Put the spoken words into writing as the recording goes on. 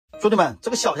兄弟们，这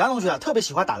个小翔同学啊，特别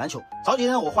喜欢打篮球。早几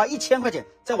天我花1000块钱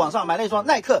在网上买了一双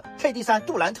耐克KD3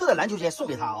杜兰特的篮球鞋送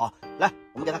给他啊。来，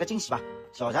我们给他个惊喜吧。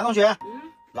小翔同学，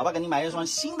老爸给你买了一双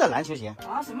新的篮球鞋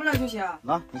啊。什么篮球鞋啊？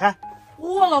你看。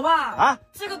哇，老爸啊，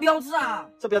这个标志啊，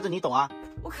这标志你懂啊？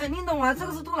我肯定懂啊，这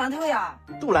个是杜兰特呀。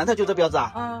杜兰特就这标志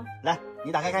啊？嗯。来，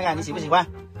你打开看看，你喜不喜欢？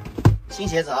新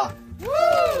鞋子啊。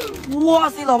哇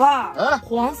塞，老爸，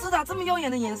黄色的这么耀眼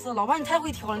的颜色，老爸你太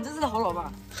会挑了，你真是个好老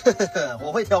爸。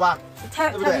我会挑吧？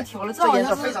太会挑了，这颜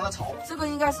色非常的潮。这个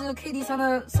应该是 KD3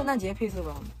的圣诞节配色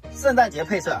吧？圣诞节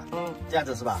配色，这样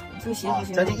子是吧？这个鞋不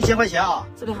行，将近1000块钱啊，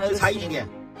这里还有就差一点点。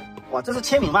哇，这是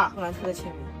签名吧？杜兰特的签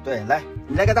名。对，来，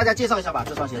你来给大家介绍一下吧，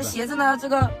这双鞋子。这鞋子呢，这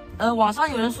个网上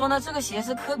有人说呢，这个鞋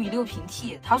是科比6平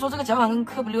替，他说这个脚感跟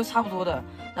科比6差不多的。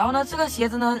然后呢，这个鞋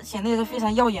子呢显得也是非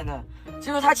常耀眼的，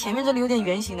就是它前面这里有点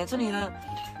圆形的，这里呢，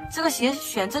这个鞋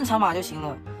选正常码就行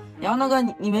了。然后那个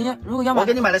你们如果要买，我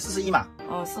给你买了41码。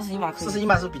哦，41码可以。41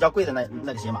码是比较贵的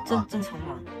那个鞋码。正常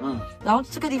码。然后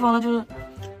这个地方呢，就是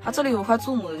它这里有块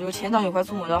注母的，就是前掌有块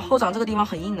注母，然后后掌这个地方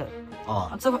很硬的。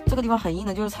这个地方很硬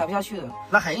的，就是踩不下去的。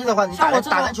那很硬的话，你打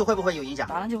篮球会不会有影响？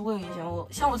打篮球不会有影响。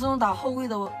像我这种打后卫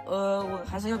的，我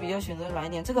还是要比较选择软一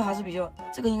点。这个还是比较，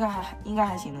这个应该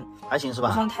还行的。还行是吧？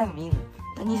不算太硬了，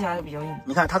但捏起来还是比较硬。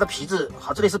你看它的皮质，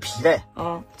好，这里是皮的，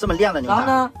这么亮的。然后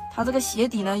呢，它这个鞋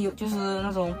底呢就是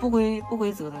那种不规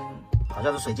则的。好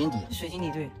像是水晶底，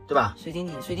对吧？水晶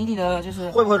底的就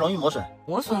是会不会容易磨损？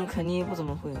磨损肯定不怎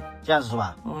么会，这样子是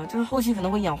吧？就是后期可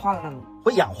能会氧化的那种。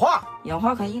会氧化？氧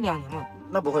化可能1-2年嘛。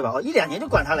那不会吧？1-2年就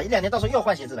管它了，1-2年到时候又要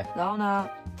换鞋子了。然后呢，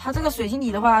它这个水晶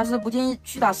底的话还是不建议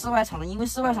去打室外场的，因为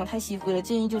室外场太吸灰了，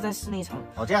建议就在室内场。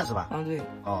这样是吧？对。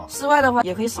室外的话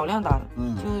也可以少量打的，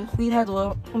就是灰太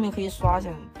多，后面可以刷一下。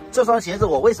这双鞋子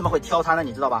我为什么会挑它呢？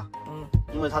你知道吧？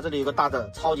因为它这里有个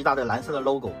超级大的蓝色的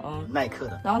logo，耐克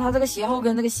的。然后它这个鞋后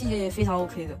跟这个细节也非常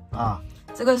OK 的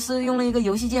这个是用了一个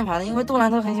游戏键盘的，因为杜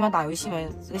兰特很喜欢打游戏嘛，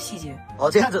这个细节。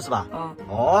这样子是吧？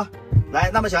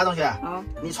来，那么小孩同学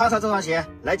你穿上这双鞋，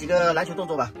来几个篮球动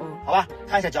作吧，好吧？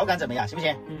看一下脚感怎么样，行不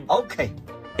行？OK。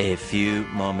A few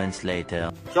moments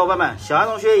later， 小伙伴们，小孩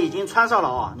同学已经穿上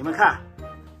了你们看，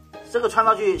这个穿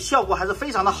上去效果还是非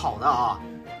常的好的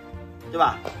对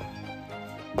吧？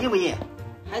硬不硬？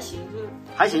还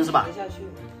行是吧？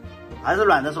还是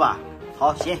软的是吧？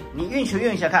好，行，你运球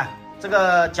运一下看，这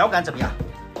个脚感怎么样？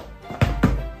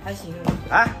还行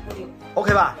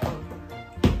OK 吧？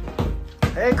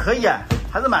可以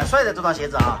还是蛮帅的这双鞋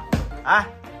子还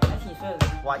挺帅的。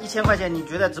哇，1000块钱你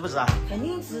觉得值不值啊？肯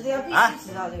定值的呀，必须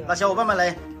值这个。那小伙伴们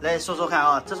来说说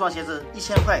看这双鞋子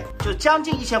1000块，就将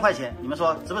近1000块钱，你们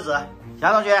说值不值？小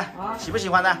孩同学喜不喜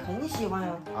欢呢？肯定喜欢呀。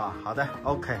好的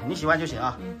 ，OK， 你喜欢就行